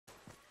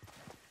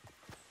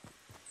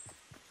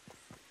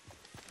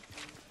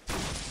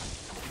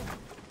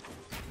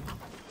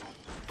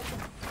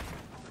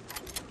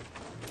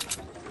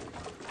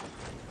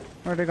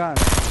Where they gone?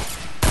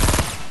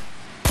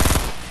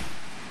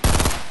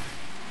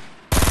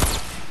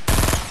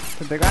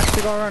 Did they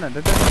actually go running?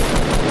 Did they?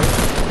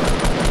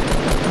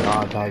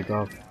 Oh, tagged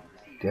up.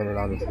 Get it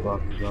on his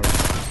fucking gun.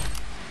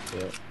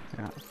 Yeah.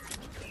 Yeah.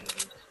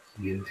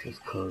 Useless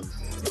cunts.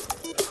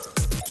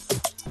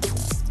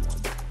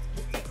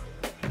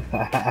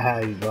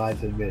 He's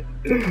watching me.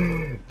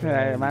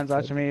 Yeah, your man's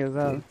watching me as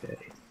well.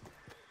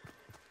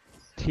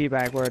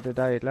 Teabag where they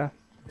died, la.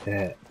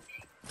 Yeah.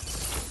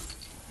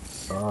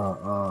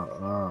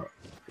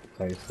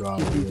 Thanks, Rob.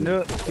 Get these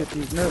nuts, get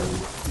these nuts.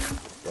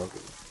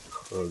 Fucking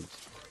cunts.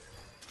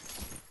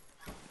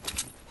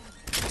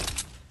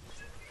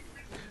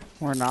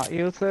 We're not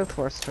useless,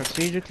 we're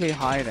strategically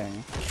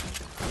hiding.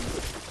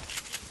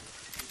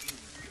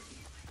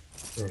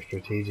 They're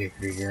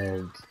strategically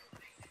ground.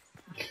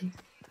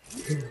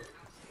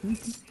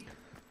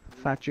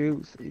 Fat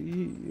juice.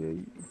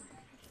 Ooh,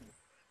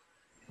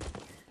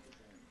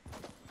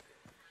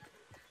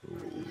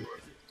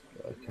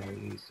 I can't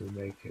use to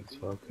make it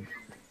fucking.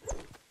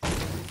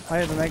 I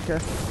have to make a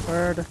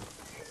word.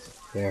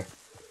 There.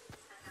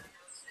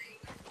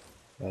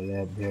 I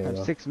have I here. have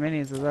 6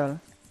 minis as well.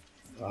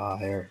 Ah,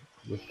 here.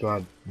 Which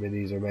one?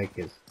 Minis or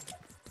makers?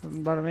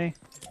 Doesn't bother me.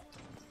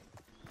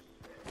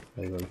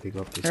 I'm gonna pick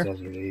up this Here.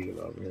 Desert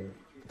Eagle over here.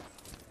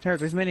 Here,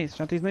 these minis.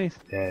 Want these minis?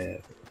 Yeah.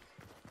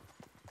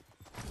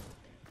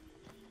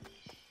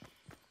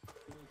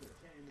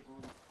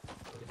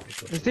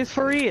 Is this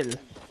for real?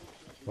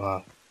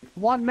 What?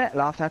 One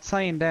metal off that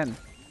sign then.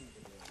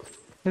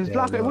 It was Yeah,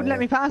 blocked. It no, wouldn't let yeah.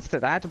 me past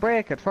it. I had to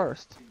break it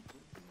first.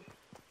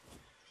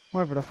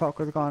 Whatever the fuck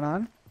was going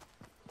on.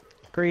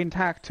 Green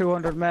tack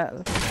 200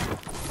 metal.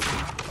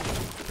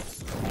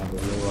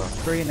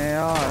 Green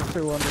AR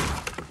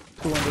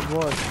 200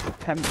 wood.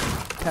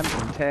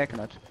 Tempting taking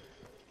it.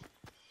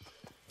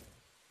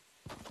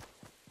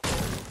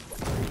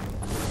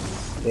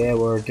 Yeah,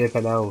 we're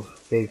dipping out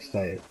big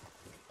style.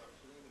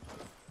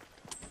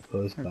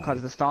 Because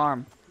of the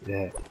storm.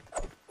 Yeah.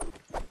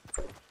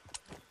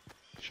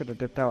 Should have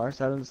dipped out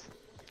ourselves.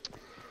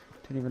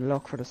 Didn't even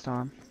look for the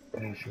storm.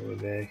 Yeah, sure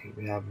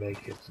we have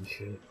makers and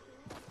shit.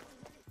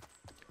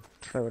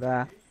 True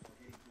that.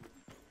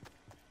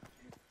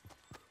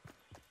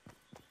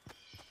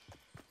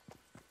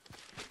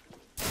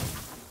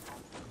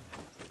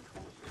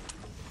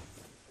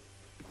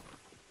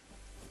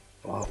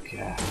 Fuck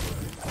yeah.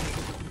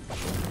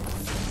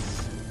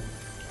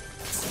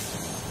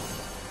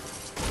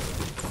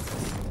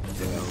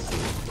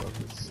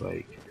 Fucking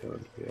psych,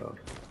 can't be on.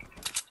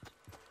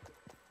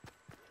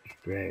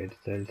 Straight into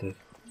tilted.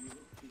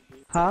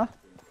 Huh?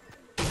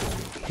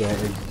 Straight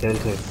into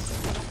tilted.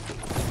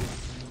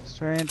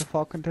 Straight into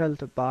fucking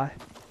tilted, boy.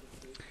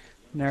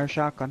 Near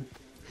shotgun.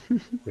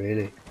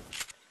 Really?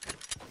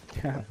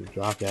 Yeah. I could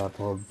drop that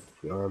pub.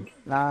 Armed.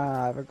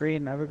 Nah, I have a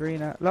green.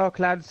 Look,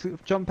 lads,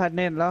 jump heading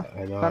in, look.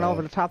 I know. Gone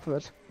over the top of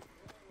it.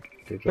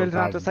 Building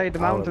out the side of the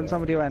mountain,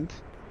 somebody went.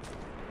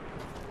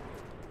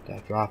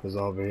 That drop is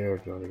over here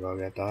if you want to go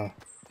get that.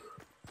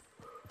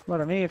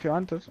 What I mean, if you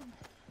want it.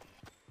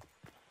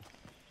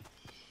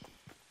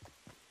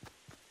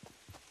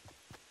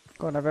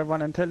 Gonna have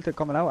everyone in tilted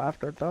coming out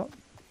after it though.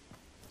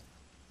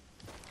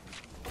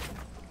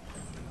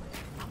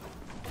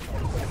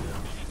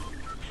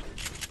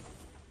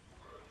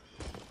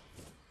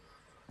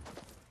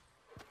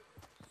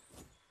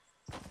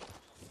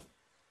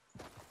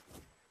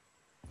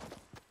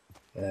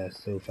 Yeah,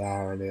 it's too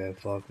far and then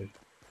fucking.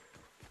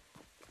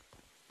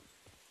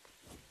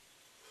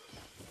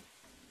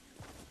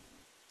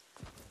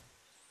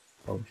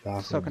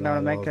 Sucking down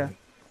a maker.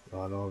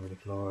 Gone over the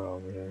floor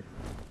over here.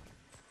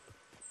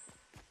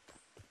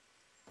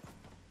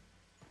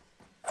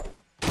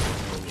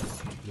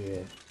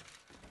 Yeah.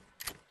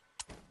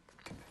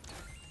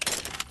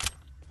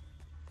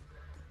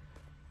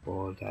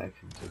 Bold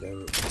action to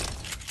them.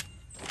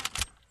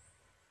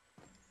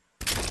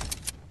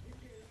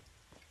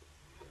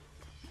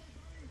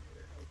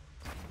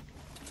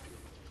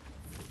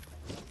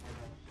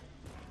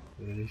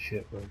 Really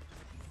shit, man.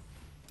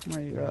 Oh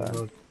my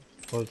god.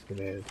 Pulse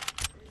grenades.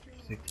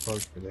 6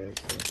 pulse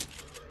grenades. So.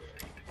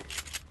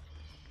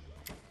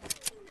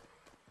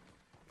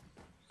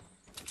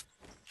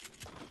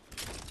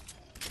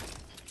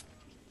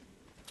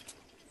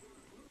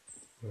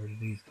 Where are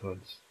these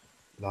cunts?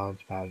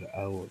 Launch pad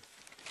out.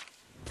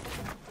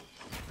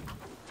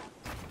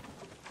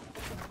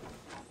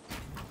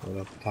 Right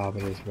up the top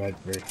of this red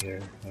brick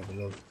here. Have a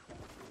look.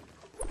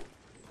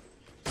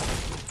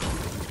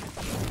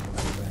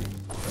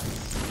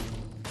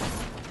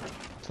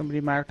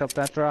 Somebody marked up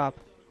that drop.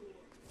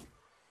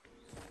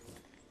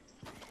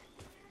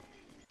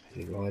 Is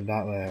he going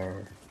that way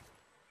or?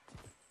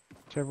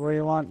 Whichever way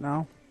you want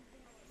now.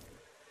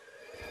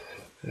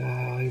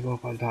 I'm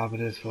up on top of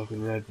this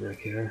fucking red brick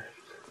here.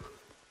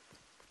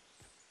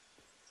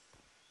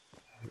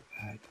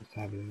 I just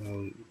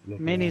having a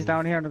look. Minis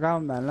down here on the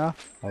ground, man, look.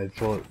 I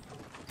thought.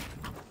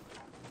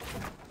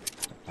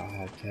 I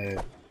had 10.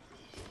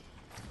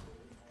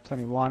 It's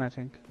only one, I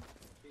think.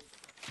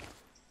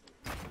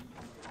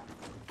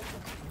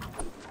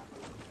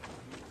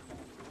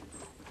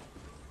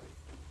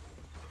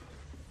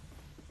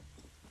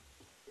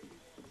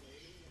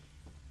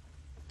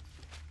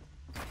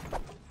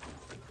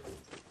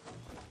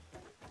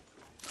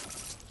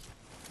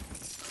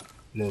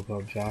 Blue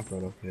pump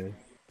shotgun up here.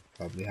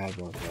 Probably have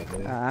one right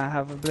now. I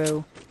have a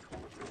blue.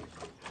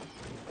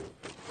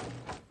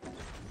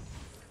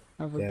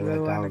 Have a They went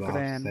blue and a down off the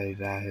green. side of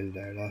that hill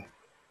there, look.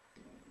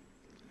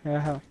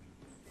 Yeah.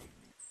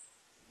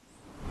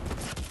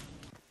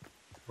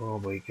 Oh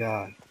my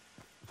god.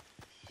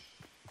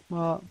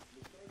 Well,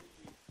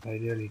 I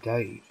nearly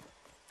died.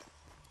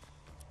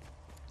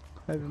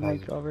 I have a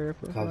mic over here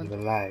for a Because of second.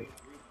 the lag.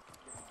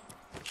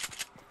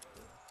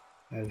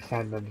 I was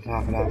standing on the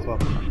top of that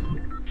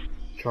fucking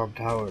Trump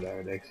Tower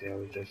there next to you. I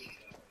was just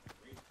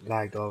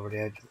lagged over the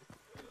edge.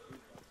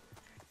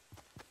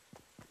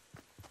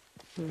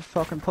 There's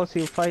fucking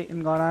pussy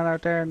fighting going on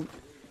out there in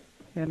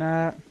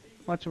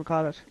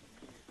whatchamacallit,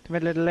 the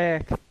middle of the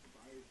lake.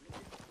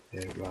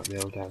 Yeah, it brought me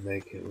out that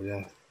make it with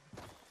that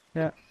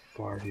Yeah.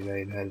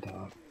 49 health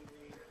off.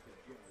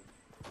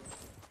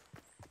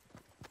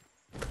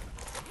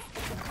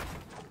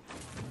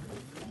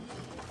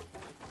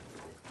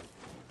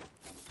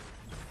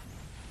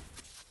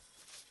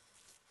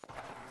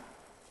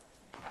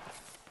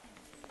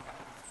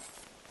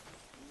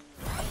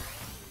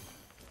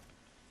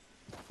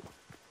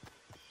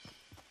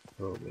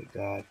 Oh my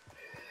god.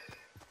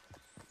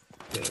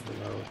 Yeah,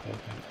 below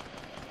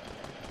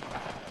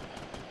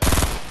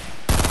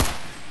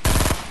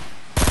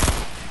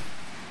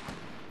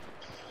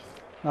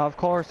Now of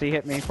course he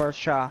hit me first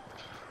shot.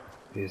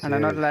 This And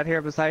another is. lad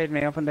here beside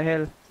me up on the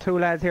hill. Two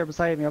lads here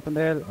beside me up on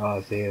the hill. Oh,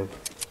 I see him.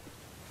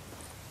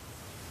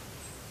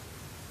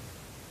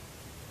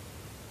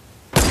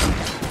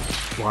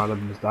 One of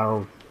them is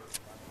down.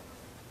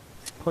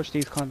 Push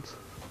these cunts.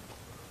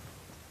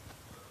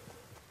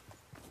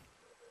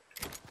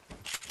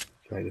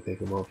 Trying to pick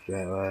him up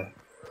straight away.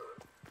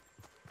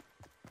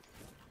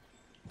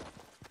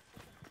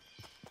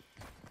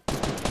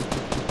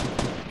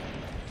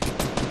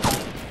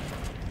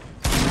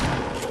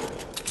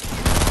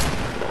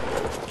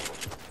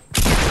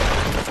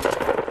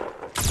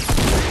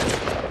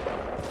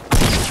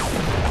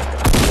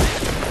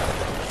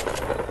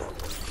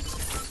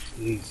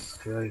 Jesus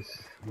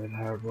Christ, been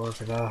hard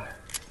work at that.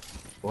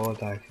 Ball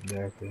action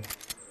there for you.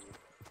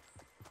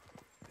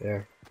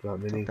 There, got Drop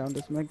mini. down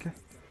this mig.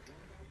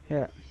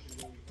 Yeah.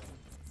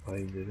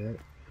 Find it out.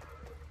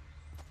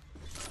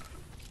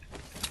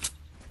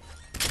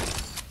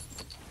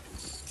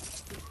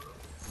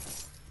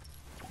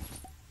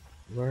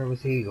 Where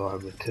was he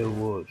going with 2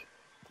 wood?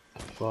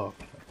 Fuck.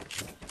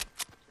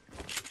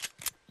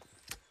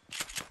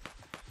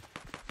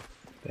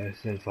 They're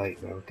still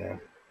fighting out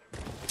there.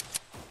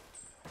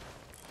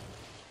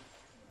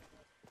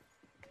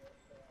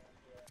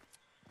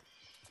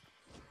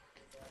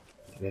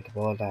 Get the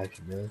ball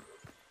action, man.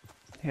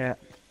 Yeah.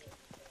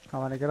 I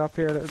want to get up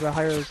here a little bit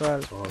higher as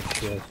well. Oh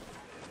shit.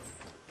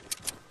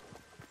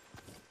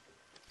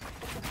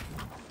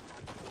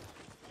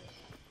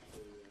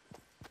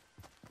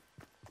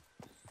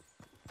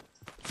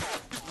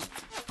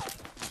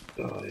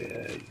 Oh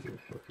yeah, you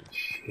fucking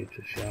shit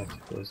your shots,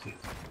 pussy.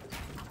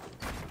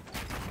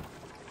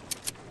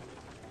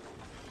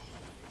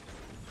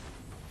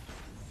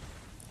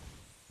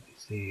 I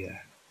see ya.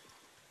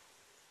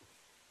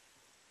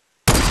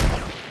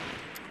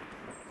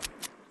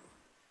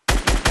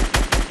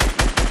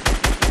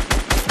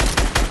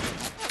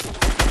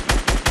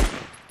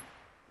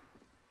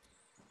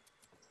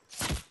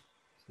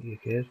 See you,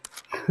 kid.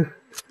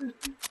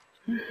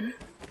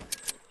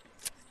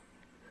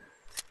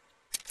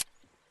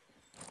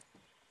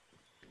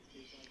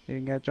 You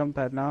can get jump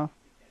pad now.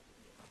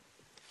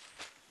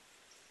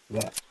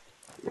 Yeah.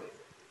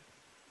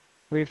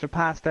 We have to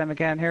pass them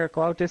again. Here,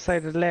 go out this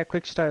side of the lake,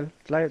 quick style.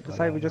 The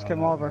side we just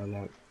came over.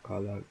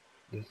 Call out.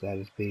 This side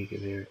is peeking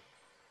here.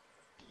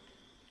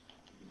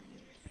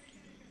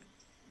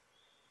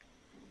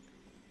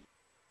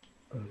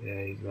 Oh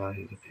yeah, he's not.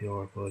 He's a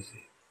pure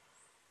pussy.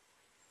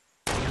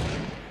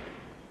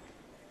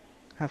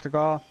 Have to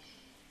go.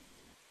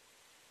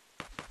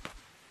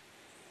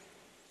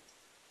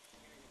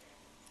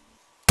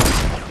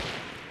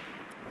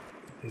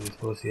 Biggest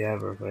pussy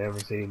ever if I ever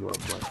seen one,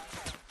 but.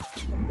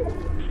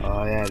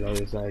 Oh yeah, no,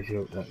 he's not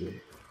shooting at me.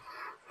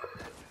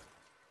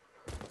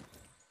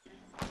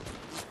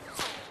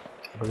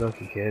 But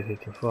lucky kid, hit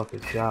your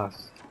fucking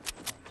shots.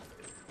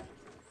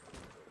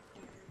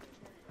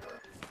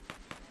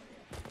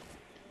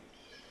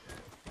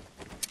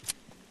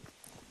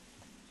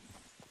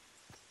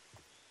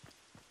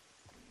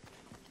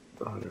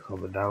 Oh, they're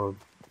coming down.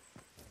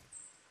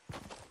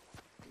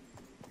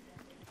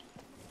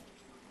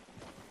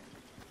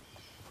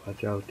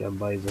 Watch out, them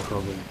boys are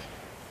coming. Coming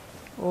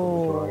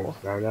Oh, towards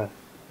Garda.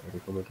 Are they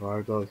coming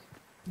towards us?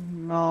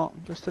 no,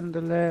 just in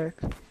the lake.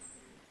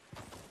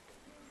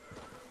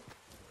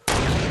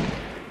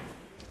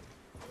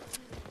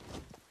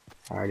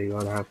 Hardly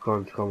gonna have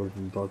cunts coming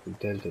from fucking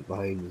tilted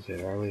behind us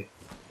here, are we?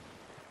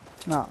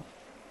 No.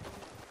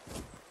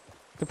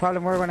 The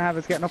problem we're going to have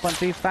is getting up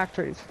onto these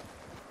factories.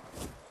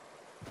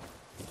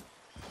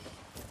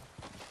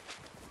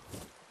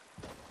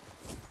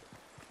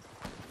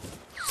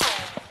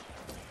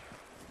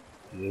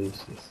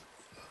 Useless.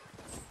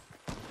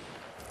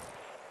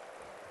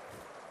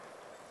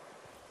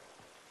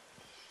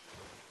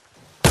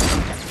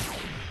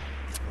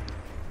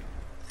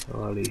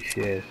 Holy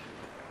shit.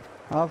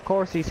 Of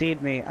course he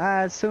seed me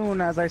as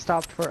soon as I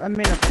stopped for a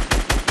minute,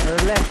 or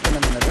less than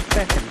a minute, a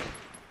second.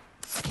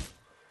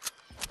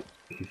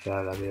 He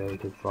fell on me, I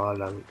could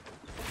fall on me.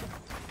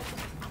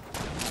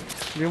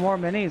 Few more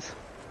minis.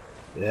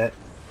 Yeah.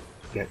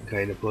 Getting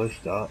kind of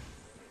pushed up.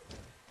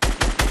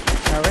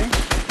 Are we?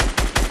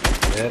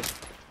 Yep.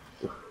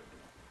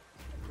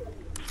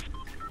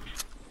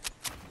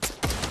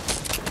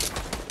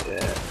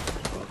 Yeah.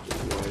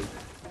 Fucking wide.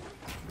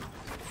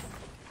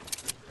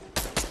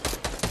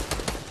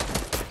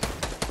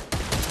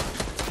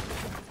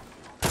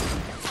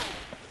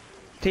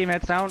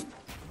 Teammates down.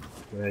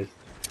 Nice.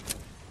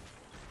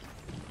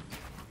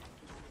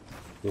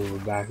 Moving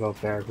back up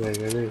there quick,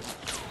 I think.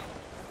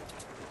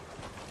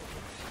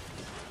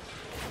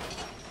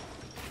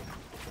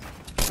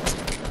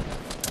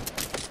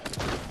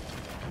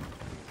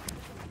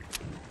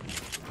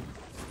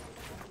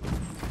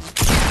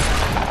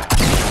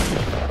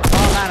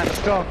 Oh man, I'm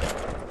stuck.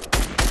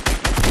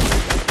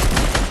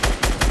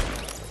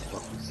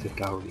 Fucking sit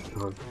down, you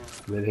cunt.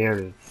 I'm in here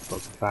to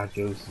fucking fat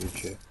juices and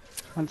shit.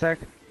 1 sec.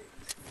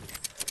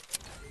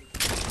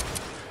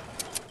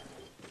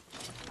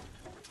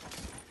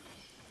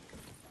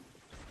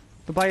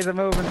 The boys are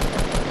moving.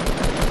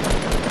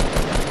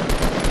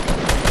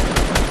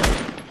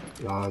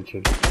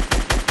 Launching.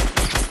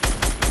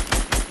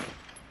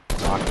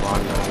 Knock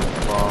one man,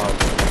 fall.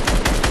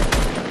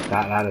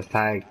 That lad is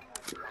tagged.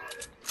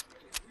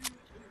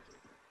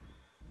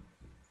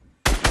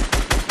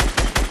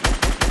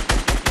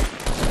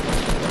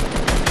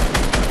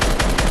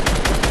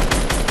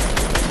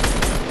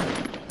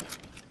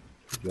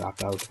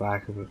 Dropped out the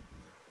back of it.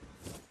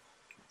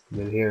 Come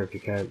in here if you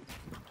can.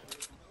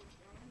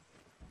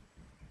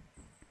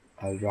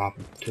 I'll drop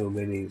 2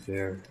 minis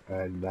there,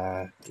 and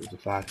there's a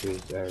fat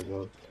juice there as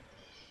well.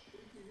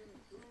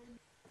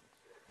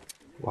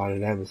 One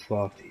of them is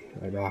fucked.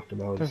 I knocked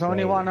him out. There's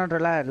only one other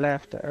lad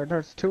left, or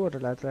there's 2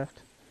 other lads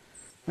left.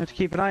 We have to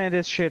keep an eye on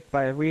this shit,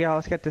 but we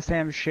always get the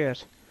same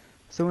shit.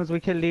 As soon as we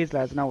kill these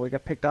lads now, we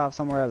get picked off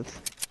somewhere else.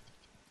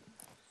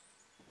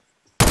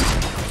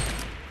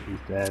 He's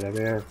dead, I'm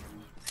here.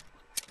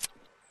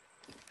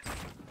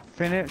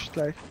 Finished,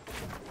 like.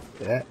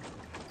 Yeah.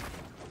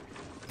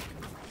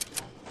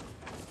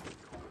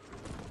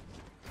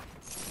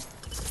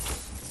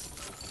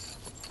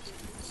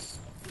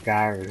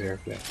 Scar is here,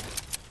 please.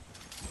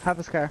 Have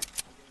a scar.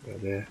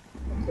 Yeah.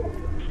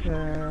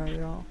 There you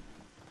go.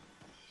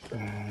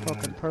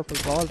 Fucking purple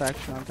bald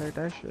action, I'll take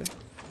that shit.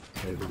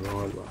 There's a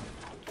gold one.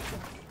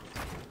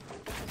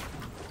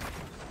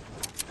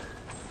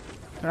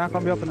 They're not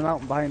gonna be up in the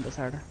mountain behind us,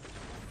 are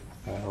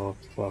they? I hope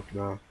the fuck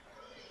no.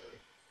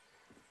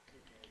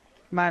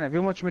 Man, have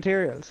you much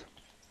materials?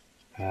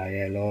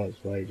 Yeah, loads,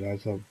 right, got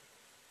some.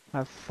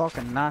 I've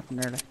fucking nothing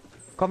nearly.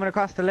 Coming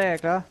across the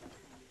lake, huh?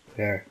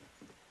 Here.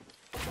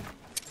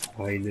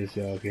 Behind this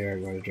yoke here,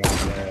 I'm gonna drop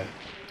there.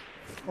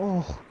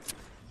 Oh,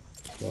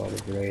 Load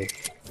of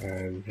brake,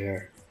 and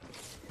here.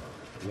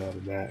 Load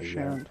of that in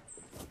there. sound.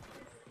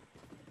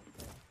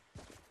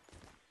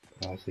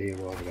 I'll see him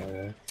over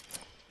there,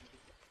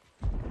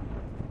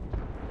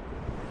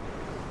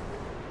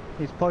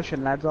 He's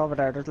pushing lads over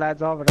there, there's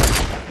lads over there.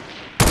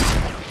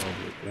 Oh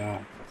my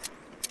god.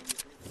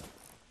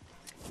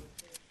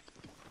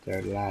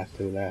 They're the last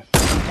 2 left.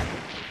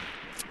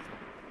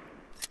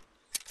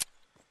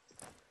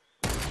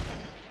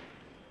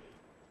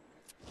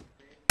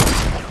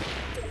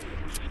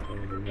 Oh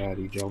my god,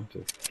 he jumped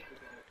it.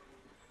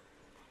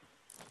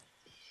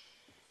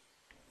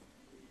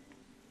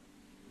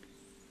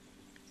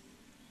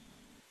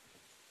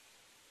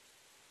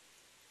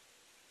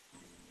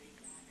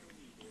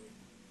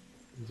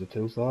 Is it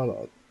 2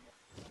 solo?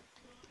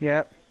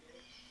 Yep.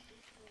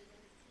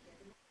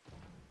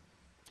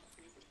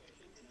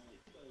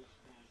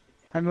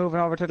 I'm moving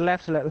over to the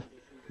left a little.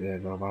 Yeah,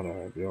 no matter,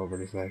 I'll be over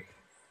in a sec.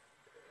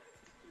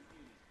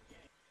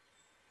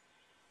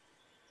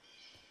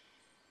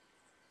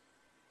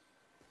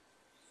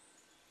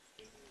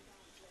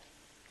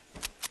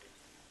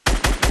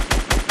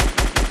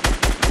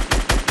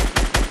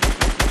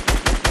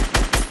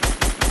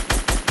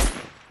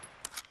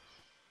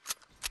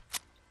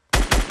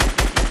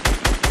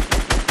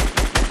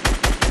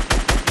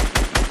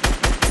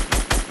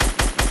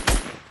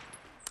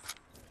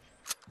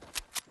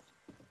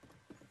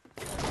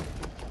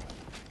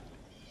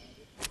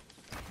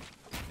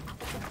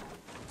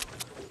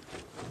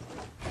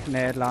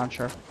 Nade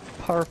launcher.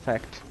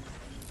 Perfect.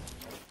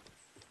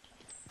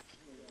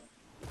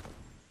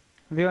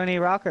 Have you any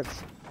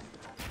rockets?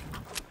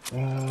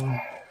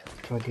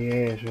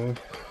 28, right?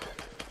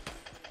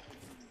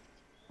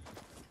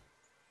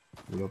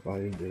 Look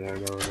behind you there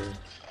now, there.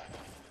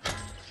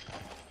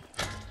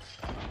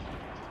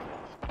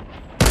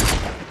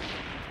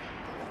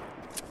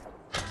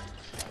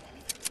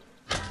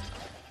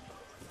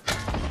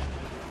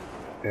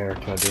 There,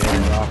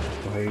 28 rockets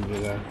behind you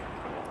there.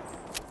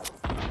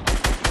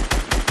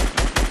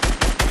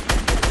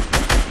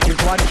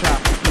 He's one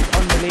shot. He's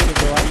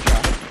unbelievable one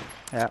shot.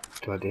 Yeah.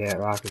 28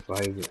 rockets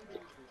behind you.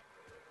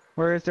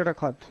 Where is the other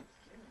club?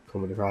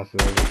 coming across the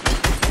road.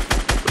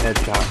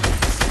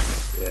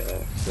 Headshot. Yeah,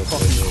 that's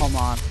what it Fucking is. come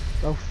on.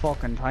 No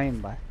fucking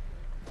time, boy.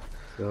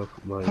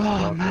 Suck my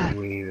Oh, man. fucking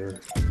wiener.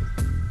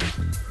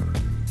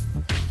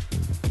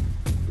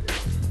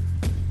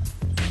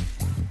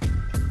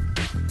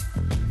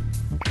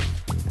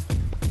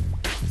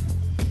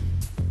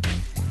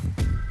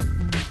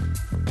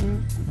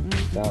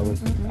 That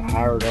was a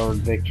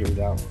hard-earned victory,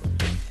 that one.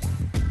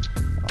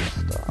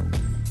 Oh, stop.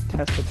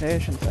 Test the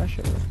patience, that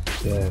shit.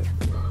 Yeah.